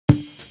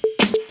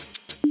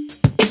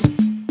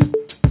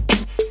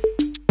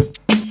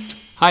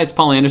Hi, it's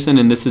Paul Andersen,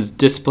 and this is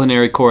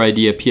Disciplinary Core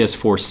Idea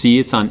PS4C.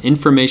 It's on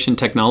information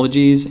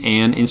technologies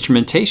and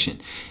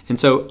instrumentation. And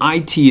so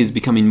IT is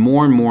becoming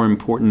more and more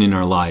important in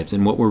our lives.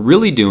 And what we're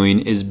really doing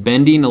is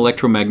bending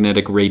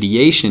electromagnetic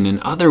radiation and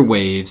other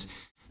waves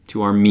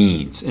to our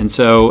means. And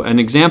so an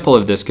example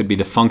of this could be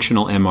the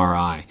functional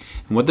MRI.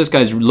 And what this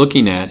guy's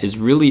looking at is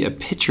really a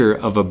picture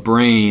of a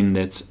brain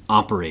that's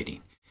operating.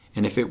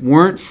 And if it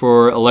weren't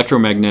for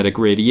electromagnetic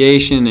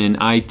radiation and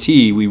IT,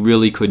 we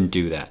really couldn't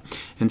do that.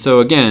 And so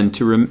again,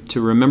 to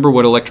remember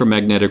what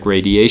electromagnetic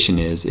radiation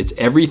is, it's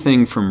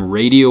everything from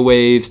radio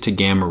waves to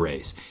gamma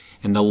rays.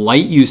 And the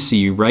light you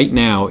see right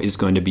now is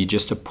going to be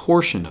just a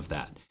portion of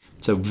that.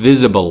 So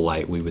visible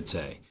light, we would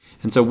say.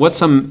 And so what's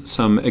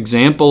some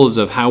examples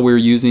of how we're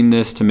using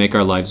this to make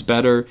our lives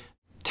better?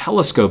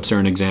 Telescopes are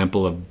an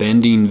example of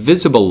bending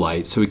visible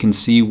light so we can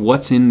see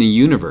what's in the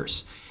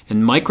universe.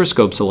 And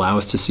microscopes allow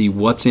us to see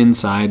what's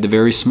inside the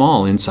very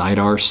small, inside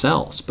our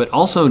cells. But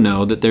also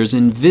know that there's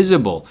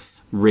invisible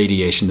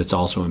radiation that's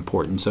also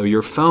important. So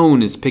your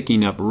phone is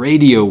picking up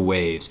radio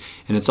waves,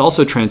 and it's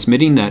also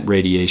transmitting that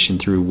radiation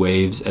through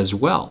waves as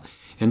well.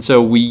 And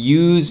so we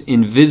use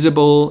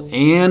invisible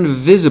and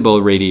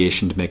visible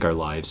radiation to make our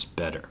lives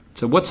better.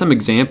 So what's some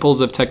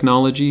examples of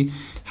technology?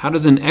 How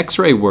does an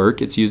X-ray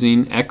work? It's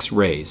using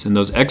X-rays. And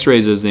those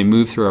X-rays, as they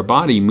move through our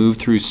body, move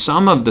through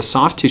some of the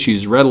soft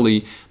tissues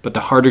readily, but the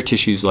harder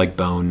tissues like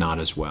bone, not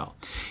as well.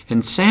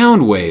 And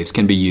sound waves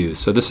can be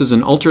used. So this is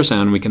an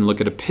ultrasound. We can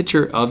look at a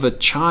picture of a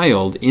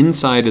child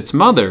inside its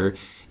mother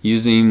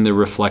using the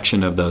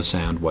reflection of those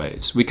sound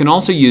waves. We can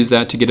also use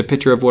that to get a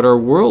picture of what our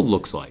world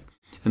looks like.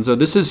 And so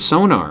this is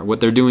sonar.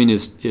 What they're doing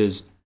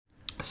is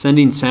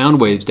sending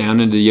sound waves down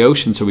into the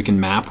ocean so we can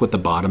map what the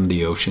bottom of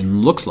the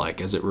ocean looks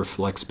like as it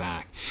reflects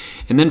back.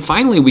 And then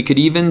finally, we could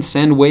even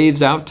send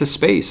waves out to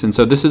space. And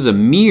so this is a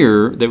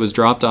mirror that was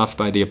dropped off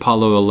by the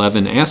Apollo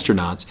 11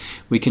 astronauts.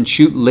 We can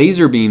shoot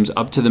laser beams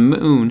up to the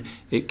moon.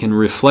 It can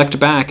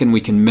reflect back, and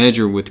we can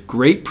measure with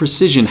great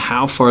precision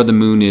how far the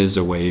moon is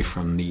away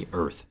from the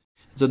Earth.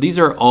 So these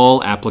are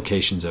all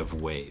applications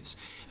of waves.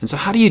 And so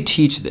how do you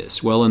teach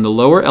this? Well, in the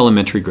lower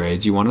elementary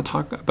grades, you want to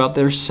talk about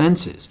their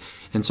senses.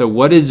 And so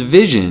what is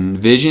vision?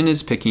 Vision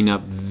is picking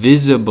up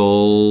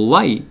visible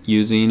light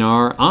using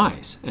our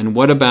eyes. And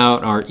what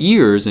about our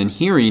ears? And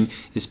hearing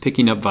is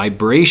picking up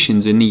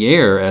vibrations in the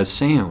air as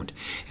sound.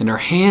 And our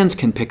hands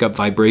can pick up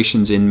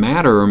vibrations in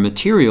matter or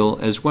material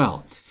as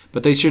well.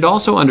 But they should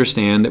also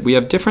understand that we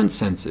have different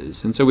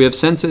senses. And so we have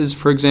senses,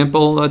 for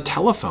example, a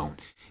telephone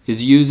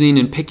is using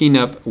and picking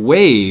up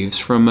waves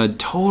from a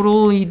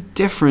totally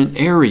different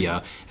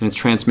area, and it's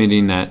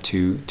transmitting that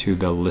to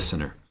the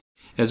listener.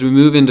 As we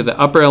move into the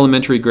upper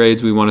elementary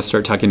grades, we want to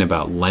start talking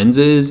about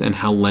lenses and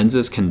how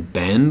lenses can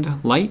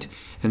bend light.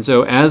 And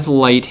so as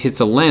light hits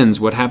a lens,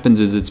 what happens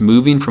is it's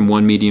moving from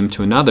one medium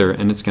to another,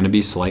 and it's going to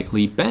be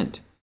slightly bent.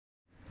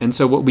 And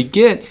so what we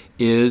get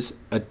is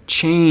a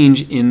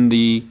change in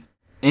the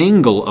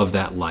angle of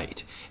that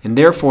light. And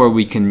therefore,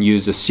 we can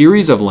use a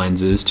series of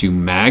lenses to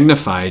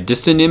magnify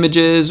distant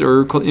images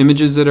or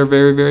images that are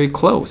very, very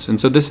close. And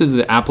so this is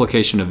the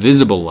application of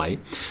visible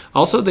light.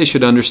 Also, they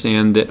should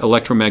understand that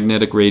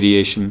electromagnetic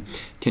radiation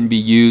can be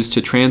used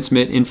to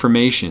transmit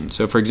information.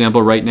 So for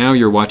example, right now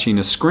you're watching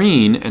a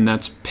screen, and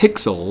that's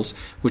pixels,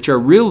 which are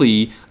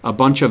really a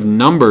bunch of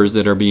numbers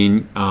that are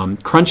being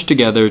crunched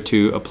together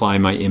to apply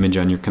my image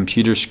on your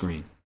computer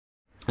screen.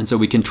 And so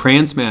we can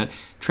transmit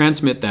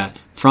that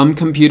from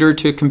computer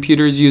to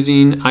computers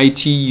using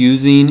IT,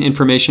 using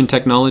information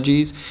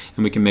technologies,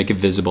 and we can make it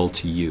visible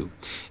to you.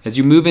 As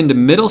you move into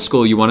middle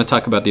school, you want to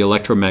talk about the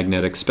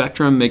electromagnetic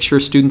spectrum. Make sure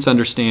students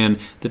understand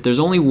that there's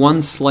only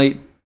one slight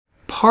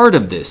part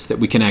of this that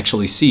we can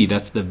actually see.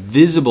 That's the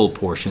visible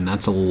portion.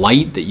 That's a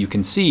light that you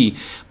can see,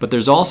 but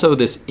there's also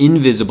this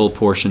invisible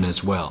portion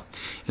as well.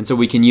 And so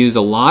we can use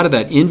a lot of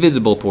that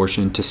invisible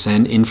portion to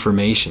send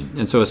information.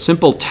 And so a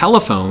simple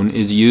telephone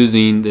is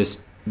using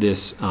this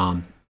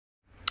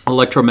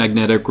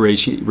electromagnetic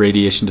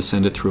radiation to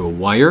send it through a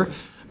wire,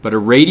 but a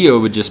radio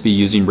would just be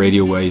using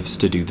radio waves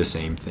to do the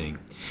same thing.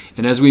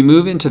 And as we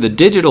move into the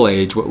digital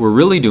age, what we're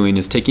really doing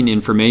is taking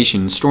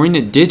information, storing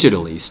it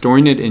digitally,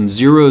 storing it in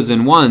zeros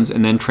and ones,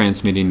 and then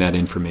transmitting that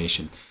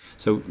information.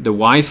 So the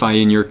Wi-Fi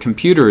in your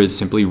computer is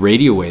simply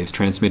radio waves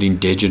transmitting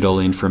digital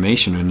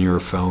information on your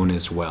phone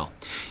as well.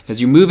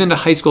 As you move into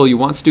high school, you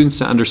want students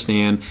to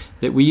understand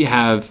that we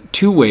have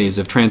two ways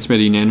of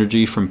transmitting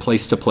energy from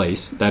place to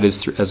place, that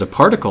is as a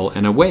particle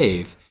and a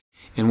wave.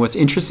 And what's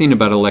interesting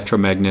about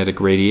electromagnetic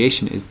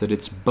radiation is that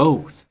it's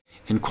both.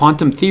 And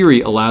quantum theory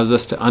allows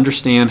us to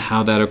understand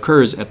how that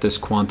occurs at this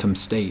quantum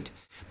state.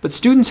 But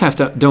students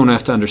don't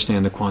have to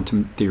understand the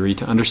quantum theory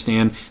to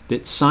understand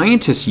that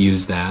scientists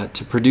use that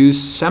to produce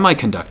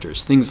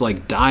semiconductors, things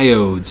like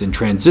diodes and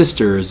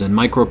transistors and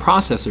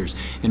microprocessors.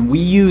 And we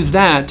use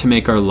that to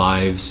make our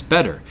lives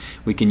better.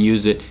 We can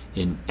use it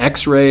in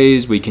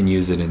X-rays, we can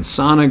use it in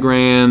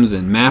sonograms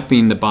and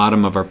mapping the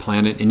bottom of our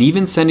planet, and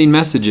even sending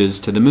messages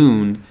to the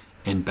moon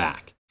and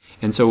back.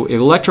 And so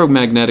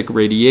electromagnetic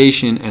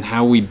radiation and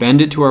how we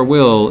bend it to our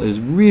will is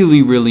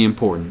really, really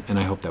important, and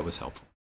I hope that was helpful.